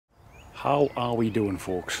How are we doing,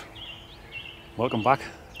 folks? Welcome back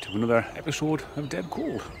to another episode of Dead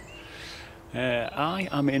Cold. I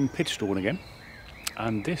am in Pitstone again,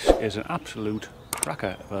 and this is an absolute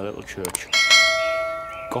cracker of a little church.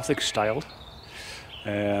 Gothic styled.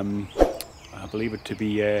 I believe it to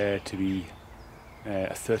be a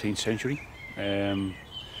 13th century.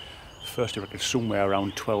 First erected somewhere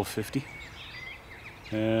around 1250.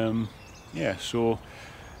 Yeah, so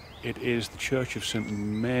it is the Church of St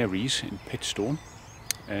Mary's in Pitstone.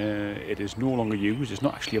 It is no longer used. It's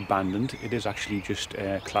not actually abandoned. It is actually just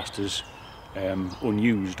classed as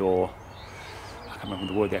unused, or I can't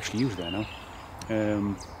remember the word they actually use there now.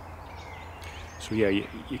 So yeah,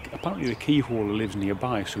 apparently the keyhole lives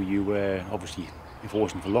nearby. So you obviously, if it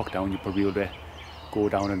wasn't for lockdown, you'd probably be able to go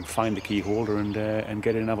down and find the key holder and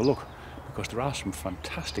get in and have a look, because there are some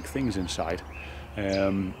fantastic things inside.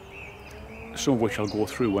 Some of which I'll go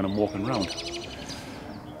through when I'm walking around.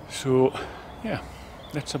 So yeah,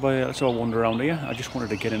 let's have a wander around here. I just wanted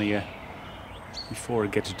to get in here before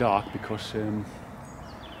it gets dark, because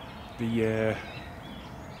the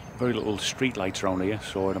very little street lights around here,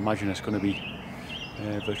 so I'd imagine it's going to be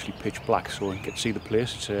virtually pitch black, so you can see the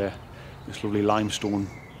place. It's this lovely limestone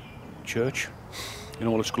church in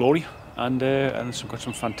all its glory, and it's got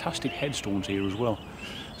some fantastic headstones here as well.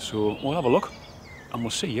 So we'll have a look and we'll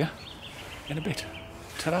see you in a bit.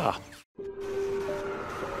 Ta-da!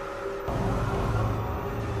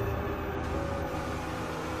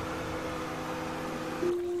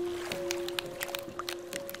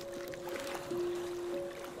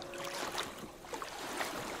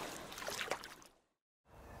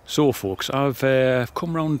 So folks, I've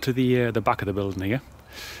come round to the back of the building here,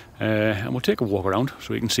 and we'll take a walk around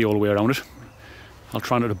so you can see all the way around it. I'll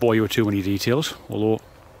try not to bore you with too many details, although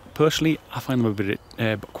personally I find them a bit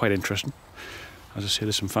quite interesting. As I say,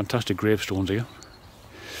 there's some fantastic gravestones here,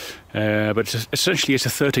 but essentially it's a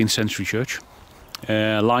 13th century church.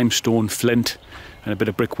 Limestone, flint and a bit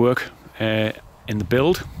of brickwork in the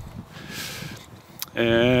build.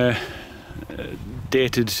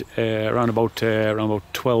 Dated around about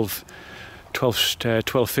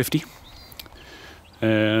 1250.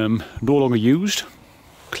 No longer used,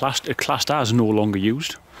 classed as no longer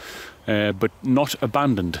used, but not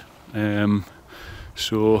abandoned.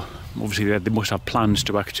 So obviously they must have plans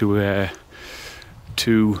to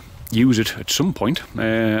use it at some point,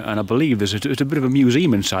 and I believe there's a bit of a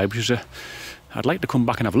museum inside, which is I'd like to come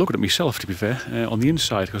back and have a look at it myself, to be fair, on the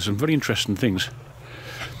inside, because some very interesting things.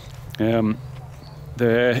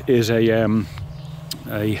 There is a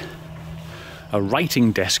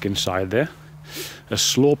writing desk inside there, a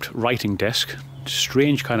sloped writing desk,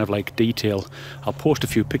 strange kind of like detail. I'll post a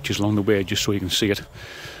few pictures along the way just so you can see it.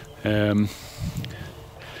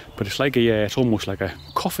 But it's like it's almost like a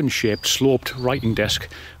coffin-shaped sloped writing desk,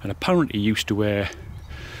 and apparently used to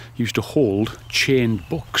hold chained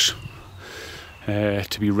books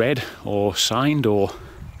to be read or signed or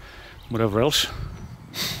whatever else.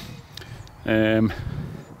 The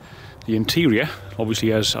interior,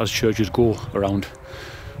 obviously, as churches go around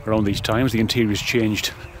these times, the interior is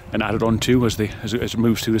changed and added on to as it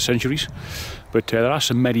moves through the centuries. But there are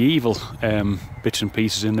some medieval bits and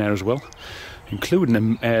pieces in there as well,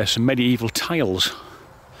 including some medieval tiles,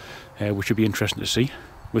 which would be interesting to see,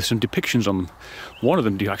 with some depictions on them. One of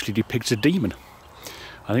them actually depicts a demon.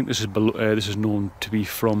 I think this is known to be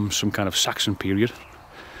from some kind of Saxon period.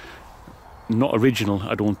 Not original,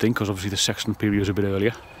 I don't think, because obviously the Saxon period is a bit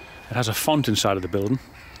earlier. It has a font inside of the building.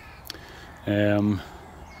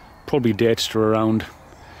 Probably dates to around,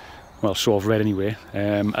 well, so I've read anyway,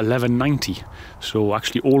 1190. So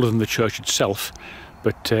actually older than the church itself.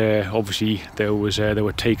 But obviously they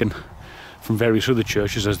were taken from various other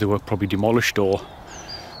churches as they were probably demolished, or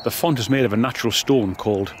the font is made of a natural stone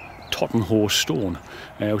called Tottenhose stone,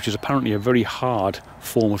 which is apparently a very hard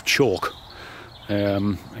form of chalk.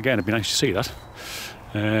 Again, it'd be nice to see that.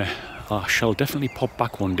 I shall definitely pop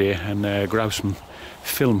back one day and grab some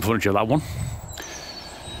film footage of that one.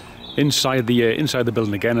 Inside the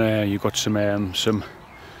building again, you've got some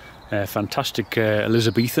fantastic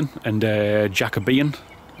Elizabethan and Jacobean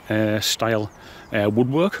style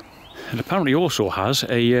woodwork. It apparently also has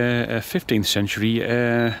a 15th century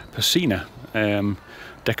piscina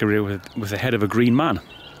decorated with the head of a green man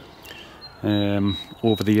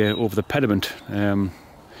over the pediment, in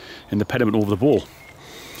the pediment over the bowl.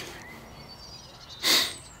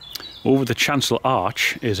 Over the chancel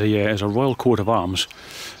arch is a royal coat of arms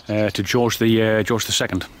to George II,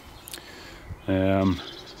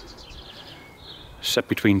 set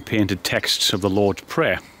between painted texts of the Lord's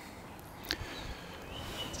Prayer.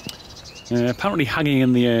 Apparently hanging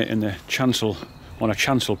in the chancel on a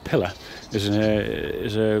chancel pillar is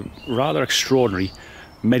a rather extraordinary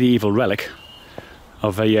medieval relic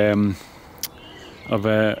of an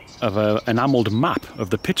enamelled map of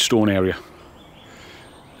the Pitstone area.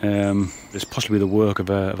 It's possibly the work of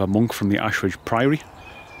a monk from the Ashridge Priory.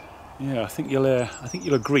 Yeah, I think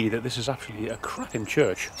you'll agree that this is actually a cracking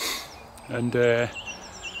church. And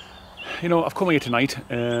you know, I've come here tonight,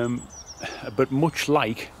 but much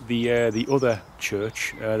like the other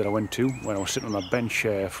church that I went to when I was sitting on a bench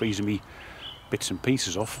freezing me bits and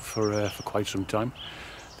pieces off for quite some time,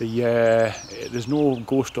 there's no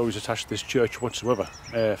ghost stories attached to this church whatsoever.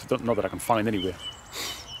 Not that I can find anywhere.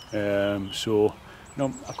 So, you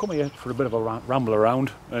know, I've come here for a bit of a ramble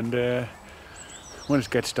around, and when it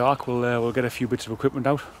gets dark, we'll get a few bits of equipment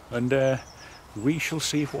out, and we shall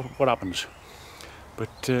see what happens.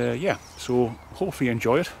 But yeah, so hopefully you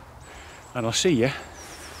enjoy it, and I'll see you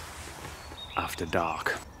after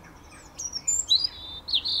dark.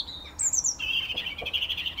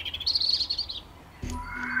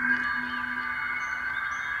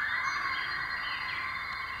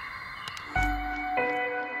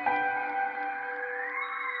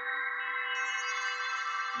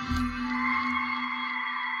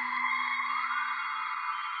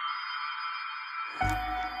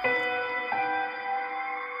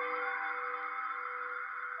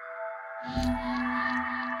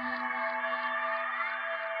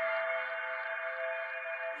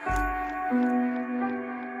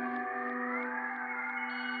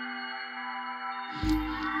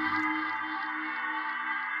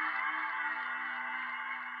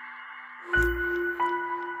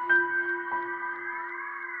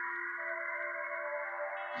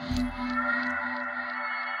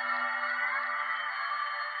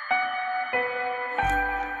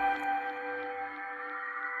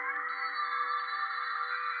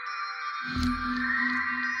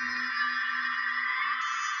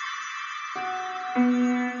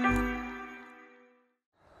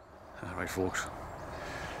 Alright folks,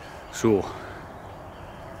 so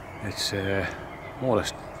it's more or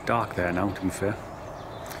less dark there now, to be fair.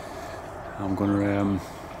 I'm gonna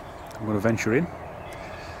venture in,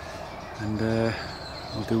 and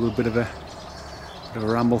I'll do a bit of a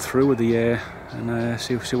ramble through with the and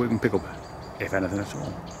see what we can pick up, if anything at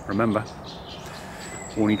all. Remember,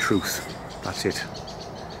 only truth, that's it.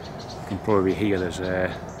 You can probably hear there's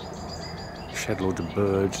shed loads of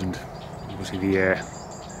birds, and obviously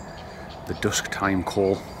the dusk time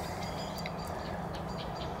call.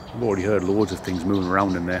 I've already heard loads of things moving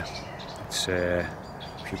around in there. It's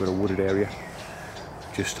you've got a wooded area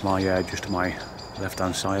just to my left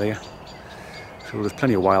hand side here, so there's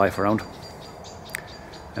plenty of wildlife around.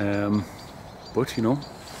 But you know,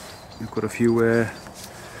 we've got a few of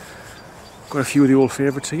the old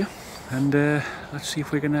favourites here, and let's see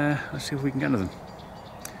if we can get anything.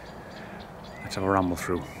 Let's have a ramble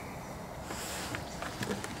through.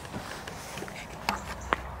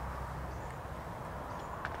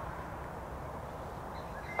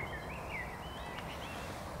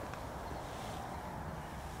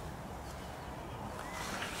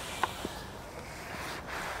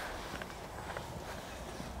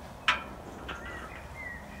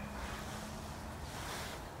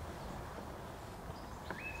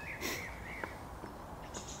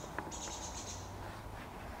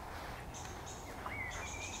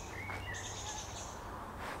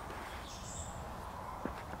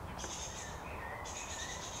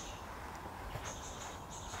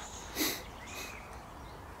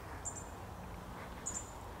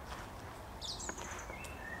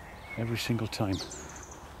 Every single time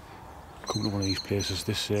I come to one of these places,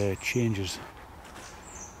 this changes.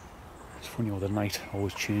 It's funny how the night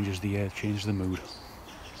always changes the mood.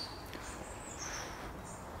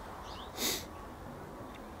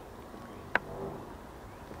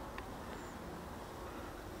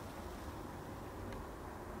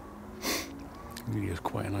 It really is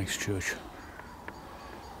quite a nice church.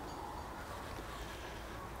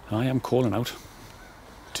 I am calling out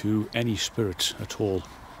to any spirits at all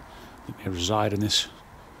that may reside in this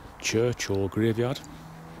church or graveyard.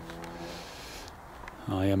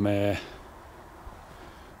 I am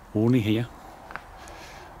only here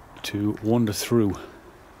to wander through.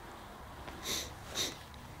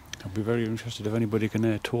 I'll be very interested if anybody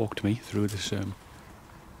can talk to me through this.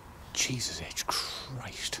 Jesus H.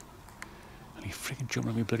 Christ! And he freaking jumped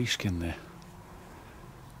on my bloody skin there.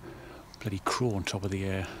 Bloody crow on top of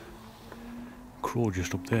the crow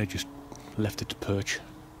just up there, just left it to perch.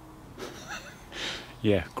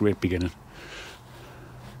 Yeah, great beginning.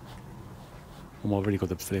 I've already got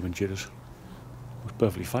the flaming jitters. It was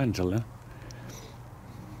perfectly fine until then.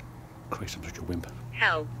 Christ, I'm such a wimp.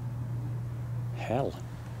 Hell. hell.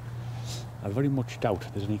 I very much doubt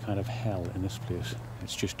there's any kind of hell in this place.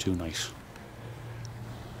 It's just too nice.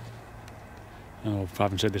 I know I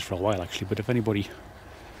haven't said this for a while actually, but if anybody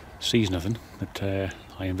sees nothing that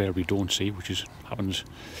I invariably don't see, which happens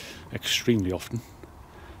extremely often,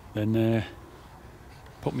 then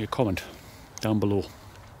put me a comment down below.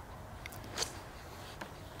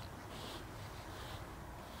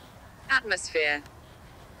 Atmosphere.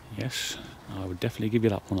 Yes, I would definitely give you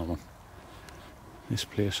that one. This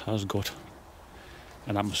place has got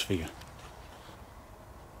an atmosphere.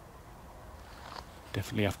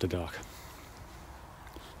 Definitely after dark.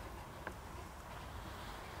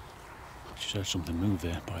 I just heard something move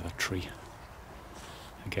there by that tree.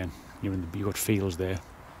 Again, you've got fields there.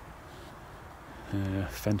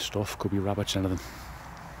 Fenced off, could be rabbits, anything.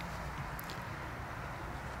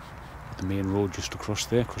 The main road just across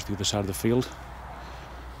there, across the other side of the field.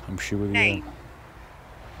 I'm sure Name.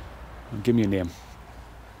 Give me a name.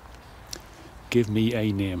 Give me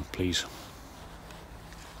a name, please.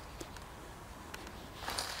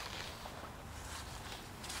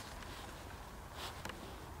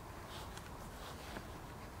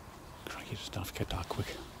 Crikey, just don't get that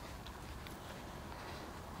quick.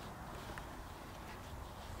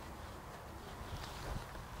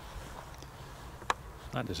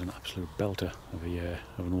 That is an absolute belter of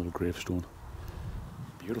an old gravestone.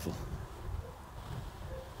 Beautiful.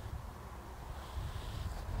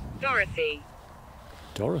 Dorothy.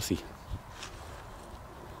 Dorothy.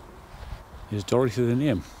 Is Dorothy the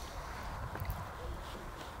name?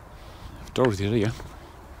 If Dorothy's here,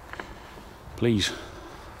 please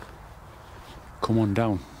come on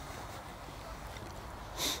down.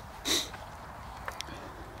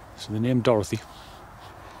 So the name Dorothy.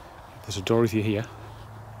 If there's a Dorothy here.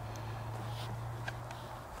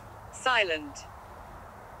 Silent.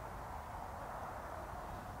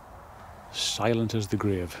 Silent as the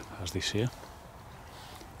grave, as they say.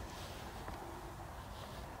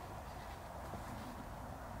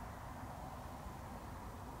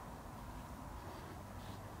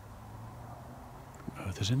 What on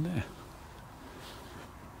earth is in there?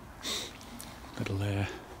 Little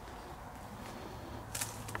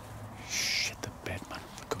shit the bed, man,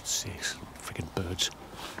 for God's sakes. Freaking birds.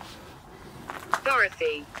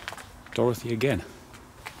 Dorothy. Dorothy again.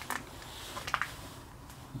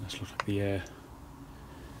 This looks like the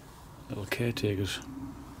little caretaker's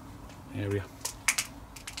area.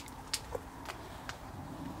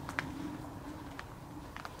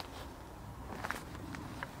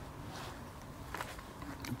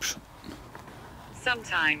 Oops.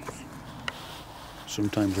 Sometimes.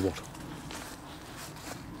 Sometimes what?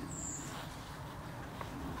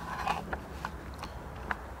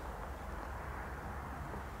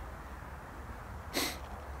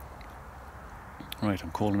 Right,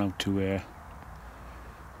 I'm calling out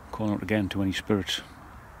again to any spirits.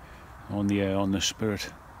 On the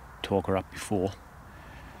Spirit Talker app before,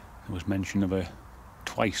 there was mention of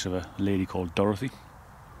twice of a lady called Dorothy.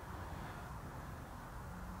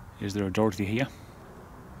 Is there a Dorothy here?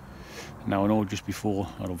 Now I know just before,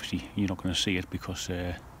 and obviously you're not going to see it because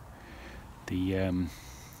I've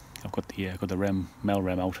got the Mel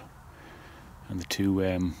Rem out and the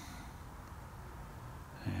two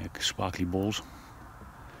sparkly balls.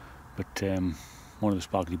 But one of the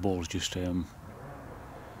sparkly balls just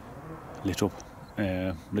lit up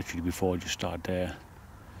literally before I start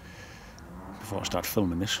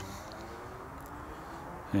filming this.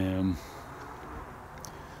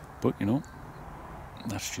 But you know,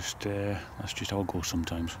 that's just how it goes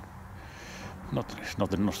sometimes. Not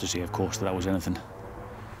to say, of course, that was anything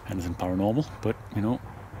paranormal, but you know,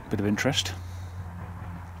 a bit of interest.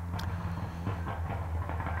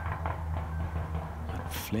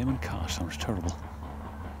 Flaming car sounds terrible.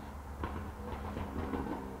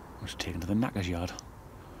 I was taken to the knacker's yard.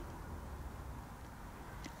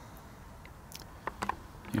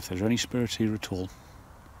 If there's any spirits here at all,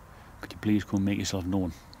 could you please come and make yourself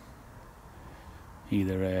known?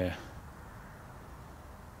 Either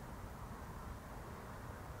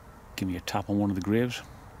give me a tap on one of the graves,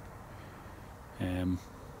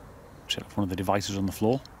 set up one of the devices on the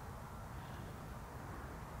floor.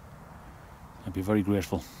 I'd be very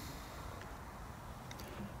grateful.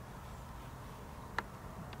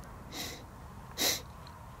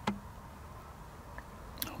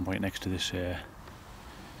 I'm right next to this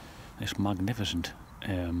magnificent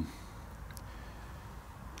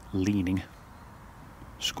leaning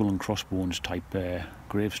skull and crossbones type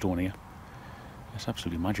gravestone here. It's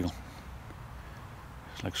absolutely magical.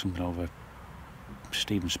 It's like something out of a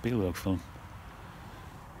Steven Spielberg film.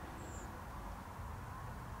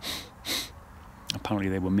 Apparently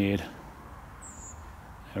they were made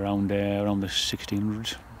around the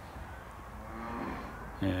 1600s.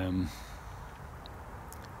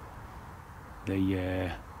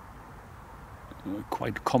 They were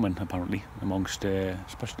quite common apparently amongst,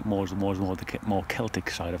 especially more the more Celtic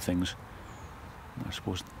side of things. I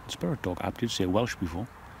suppose the spirit dog app did say Welsh before.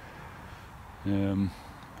 But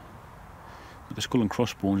the skull and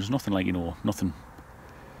crossbones is nothing like, nothing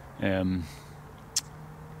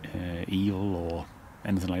evil or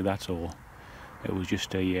anything like that. So it was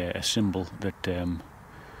just a symbol that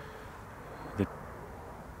that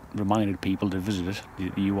reminded people that visited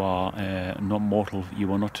that you are not mortal.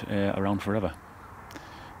 You are not around forever.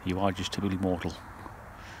 You are just typically mortal.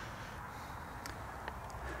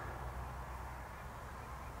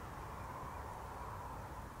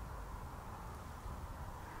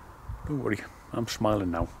 Don't worry, I'm smiling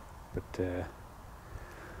now, but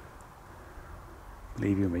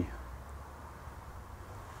believe you me.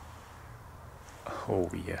 Oh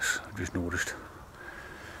yes, I've just noticed.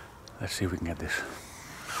 Let's see if we can get this.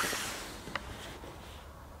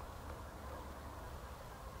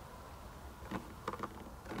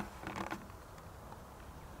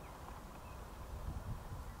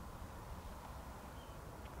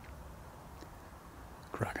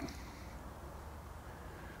 Cracking.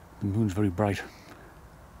 The moon's very bright,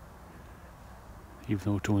 even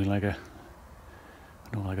though it's only like a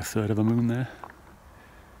third of a moon there.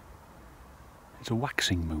 It's a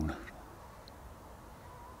waxing moon.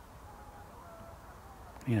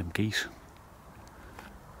 Yeah, them geese.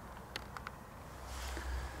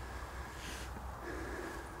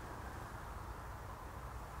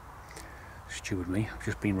 Stupid me. I've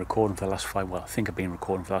just been recording for the last I think I've been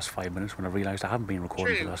recording for the last 5 minutes when I realised I haven't been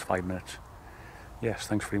recording for the last 5 minutes. Yes,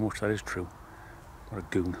 thanks very much, that is true. What a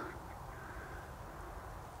goon.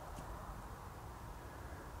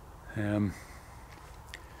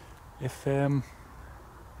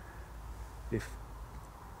 If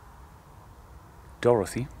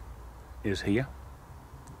Dorothy is here,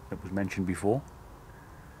 that was mentioned before,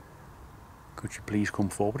 could you please come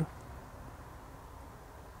forward?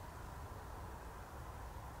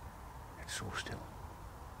 It's so still.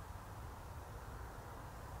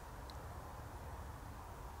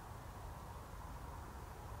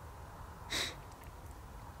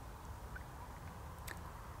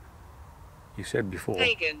 You said before.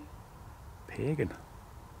 Pagan. Pagan.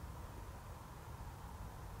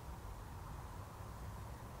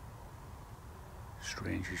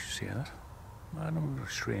 Strange you should say that. I don't know,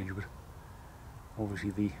 it's strange, but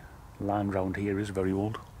obviously the land round here is very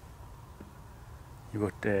old. You've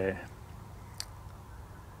got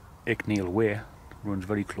Icknield Way runs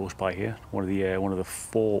very close by here. One of the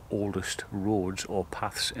 4 oldest roads or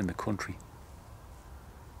paths in the country.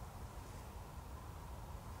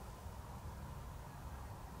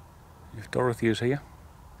 If Dorothy is here,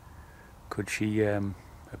 could she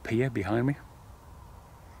appear behind me?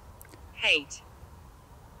 Hate.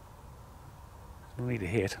 No need to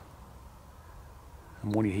hate.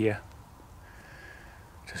 I'm only here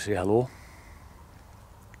to say hello.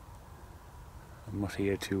 I'm not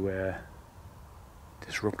here to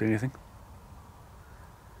disrupt anything.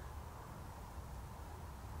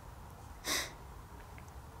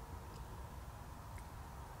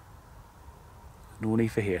 No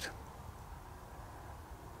need for hate.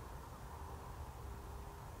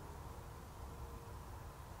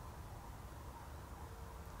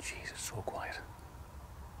 Jeez, it's so quiet.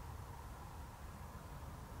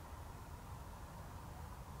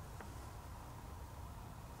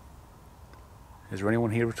 Is there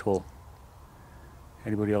anyone here at all?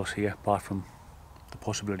 Anybody else here apart from the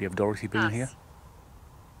possibility of Dorothy being here?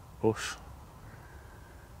 Us.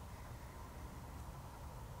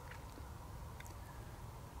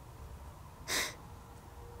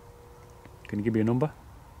 Can you give me a number?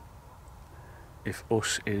 If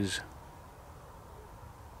us is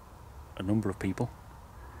a number of people,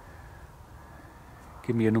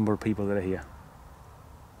 give me a number of people that are here.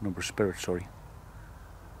 Number of spirits, sorry.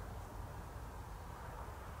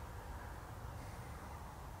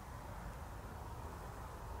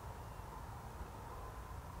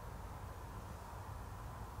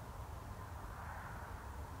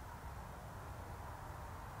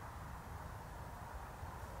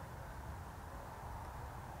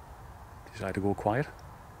 Decide to go quiet.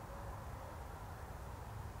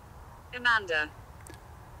 Amanda.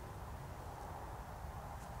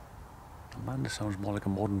 Amanda sounds more like a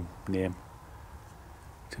modern name,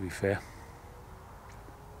 to be fair.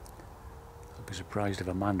 I'd be surprised if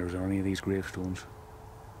Amanda is on any of these gravestones.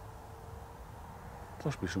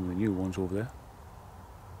 Possibly some of the new ones over there.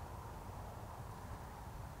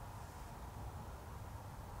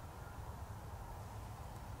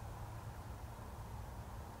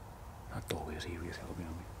 Always eerie as hell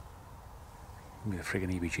behind me. Give me the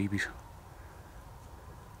friggin' heebie-jeebies.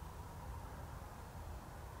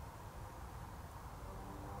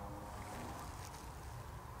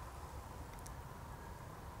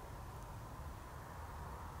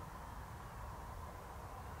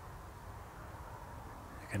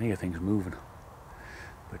 I can hear things moving,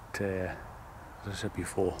 but as I said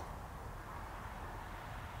before,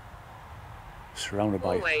 surrounded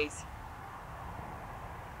by...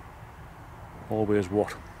 Always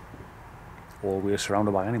what? Always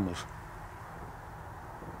surrounded by animals.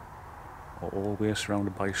 Or always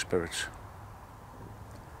surrounded by spirits.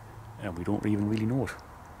 And we don't even really know it.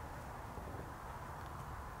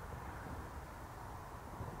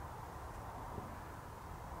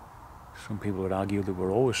 Some people would argue that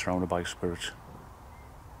we're always surrounded by spirits.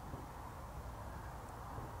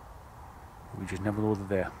 We just never know they're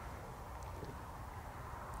there.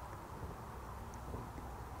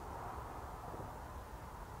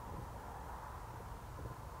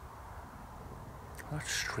 What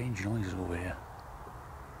strange noises over here.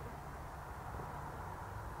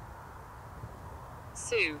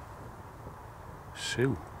 Sue.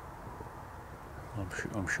 Sue?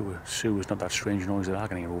 I'm sure Sue is not that strange noise that I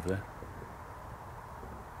can hear over there.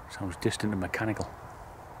 Sounds distant and mechanical.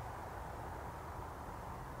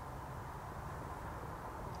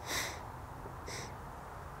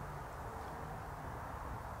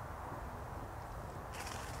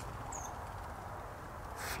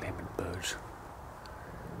 Flaming birds.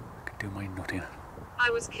 I could do my nut in. I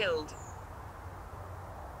was killed.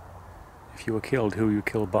 If you were killed, who were you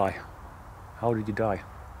killed by? How did you die?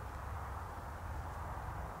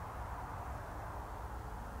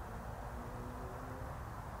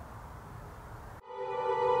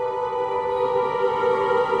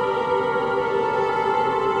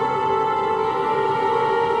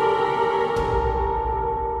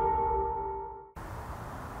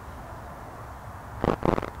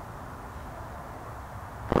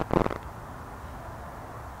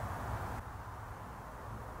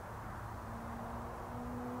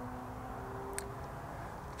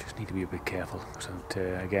 Need to be a bit careful, so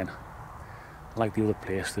again, like the other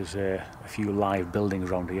place, there's a few live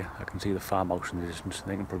buildings around here. I can see the farmhouse in the distance,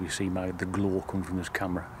 and they can probably see the glow coming from this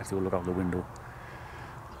camera if they look out the window.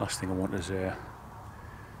 Last thing I want is a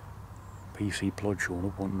PC plod showing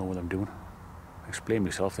up, won't know what I'm doing. I explain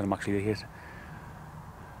myself, then I'm actually here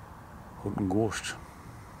hunting ghosts.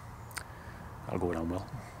 That'll go down well.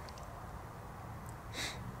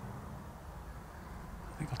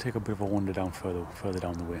 I think I'll take a bit of a wander down further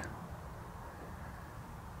down the way.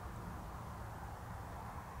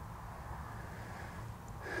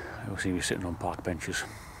 I always see you sitting on park benches.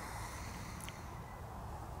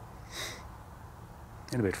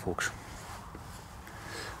 In a bit, folks.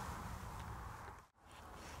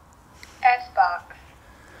 S-Box.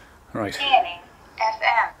 Right. Scanning.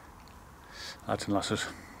 FM. Lads and lasses.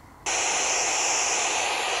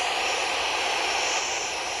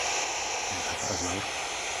 That's loud.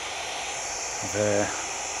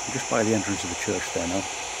 I'm just by the entrance of the church there now.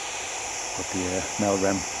 Got the male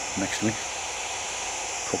rem next to me. A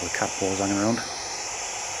couple of cat paws hanging around.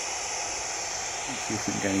 Let's see if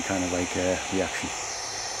we can get any kind of like reaction.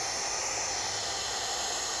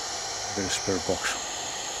 A bit of spirit box.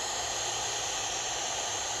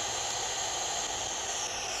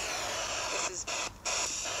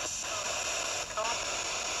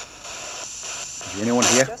 Is there anyone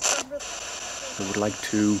here that would like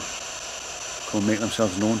to come make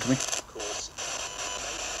themselves known to me?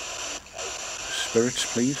 Spirits,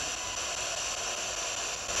 please.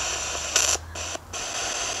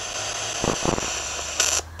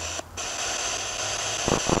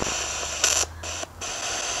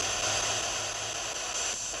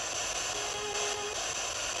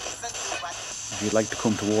 If you'd like to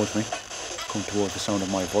come towards me, come towards the sound of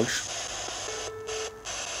my voice.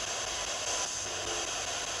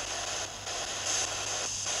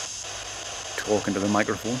 Talk into the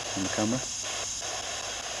microphone on the camera.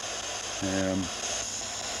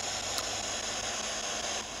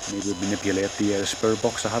 Maybe manipulate the spirit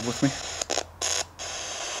box I have with me.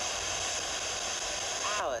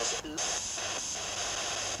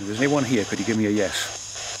 If there's anyone here, could you give me a yes?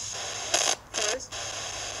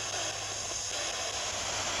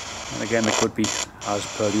 And again, there could be, as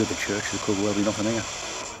per the other church, there could well be nothing here.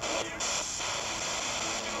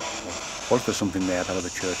 Or was there something there at that other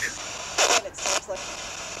church?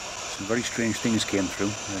 Some very strange things came through,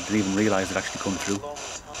 and I didn't even realise it actually come through.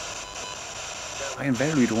 I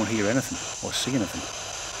invariably don't hear anything, or see anything.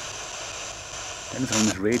 Anything on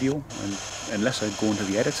this radio, and unless I go into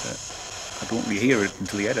the edit, I don't really hear it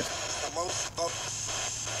until the edit.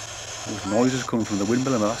 Those noises coming from the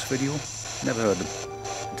windmill in the last video, never heard them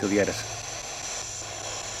until the edit.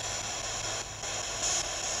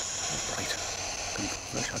 Bright.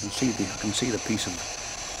 I can see the piece of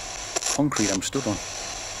concrete I'm stood on.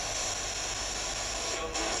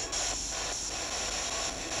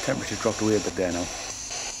 Temperature's dropped away a bit there now.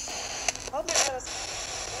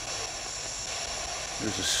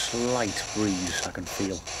 There's a slight breeze I can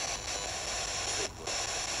feel.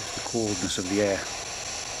 It's the coldness of the air.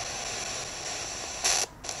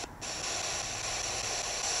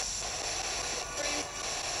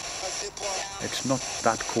 It's not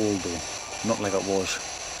that cold though, not like it was a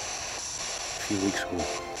few weeks ago.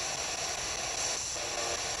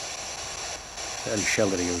 Fairly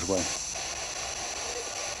sheltered here as well.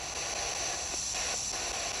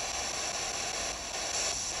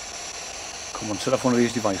 Come on, set up one of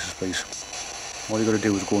these devices please. All you got to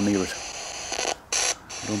do is go near it.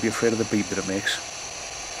 Don't be afraid of the beep that it makes.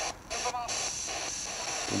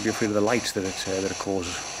 Don't be afraid of the lights that it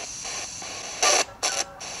causes.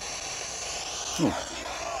 Oh,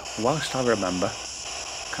 whilst I remember,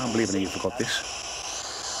 can't believe I nearly forgot this.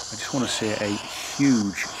 I just want to say a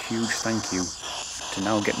huge thank you to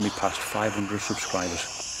now getting me past 500 subscribers.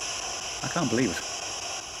 I can't believe it.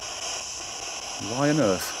 Why on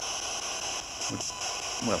earth?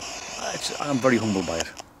 Well, I'm very humbled by it.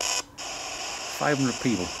 500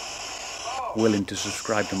 people willing to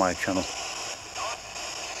subscribe to my channel,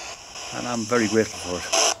 and I'm very grateful for it.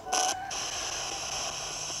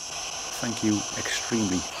 Thank you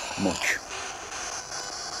extremely much.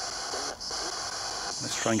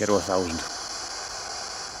 Let's try and get to 1,000.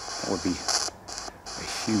 That would be a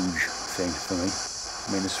huge thing for me.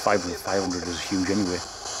 I mean, it's 500 is huge anyway,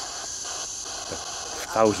 but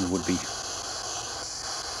 1,000 would be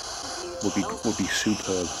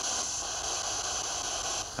superb.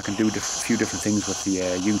 I can do a few different things with the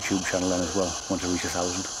YouTube channel then as well once I reach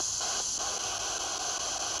 1,000.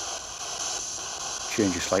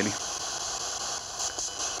 Change it slightly.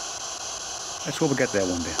 Let's hope we get there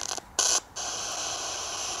one day.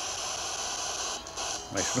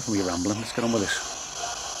 Right, enough of me rambling, let's get on with this.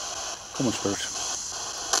 Come on, spirits.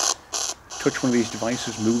 Touch one of these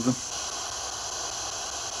devices, move them.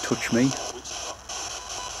 Touch me.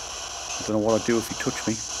 I don't know what I'd do if you touch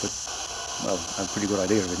me, but, well, I have a pretty good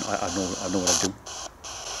idea of it. I know what I'd do.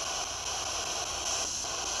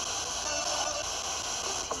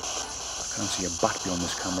 I can't see a bat beyond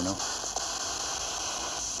this camera now.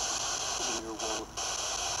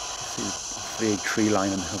 See the vague tree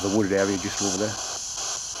line of the wooded area just over there.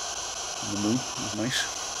 And the moon, that's nice.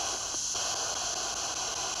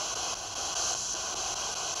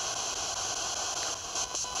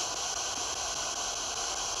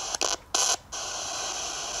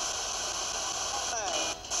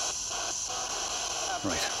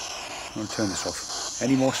 Right, I'm going to turn this off.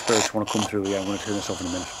 Any more spirits want to come through here, I'm going to turn this off in a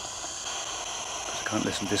minute. Because I can't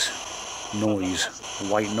listen to this noise,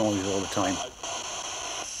 white noise all the time.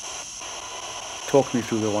 Talk me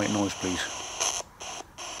through the white noise, please.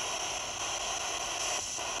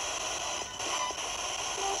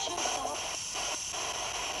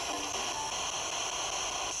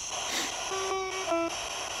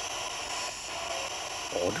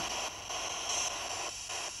 Odd.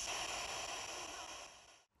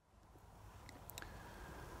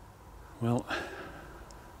 Well,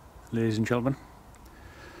 ladies and gentlemen,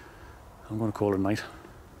 I'm going to call it a night.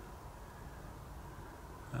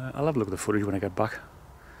 I'll have a look at the footage when I get back,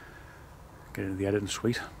 get into the editing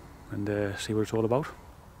suite and see what it's all about.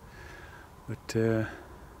 But I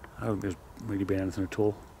don't think there's really been anything at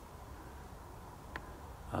all,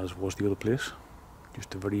 as was the other place.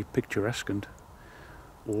 Just a very picturesque and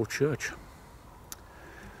old church.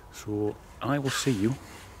 So I will see you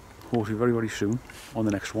hopefully very, very soon on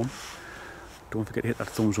the next one. Don't forget to hit that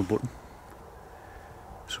thumbs up button,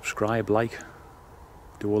 subscribe, like,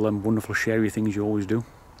 do all them wonderful sharey things you always do.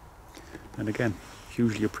 And again,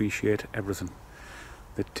 hugely appreciate everything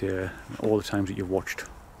that all the times that you've watched,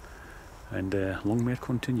 and long may it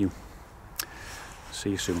continue.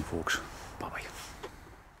 See you soon, folks. Bye bye.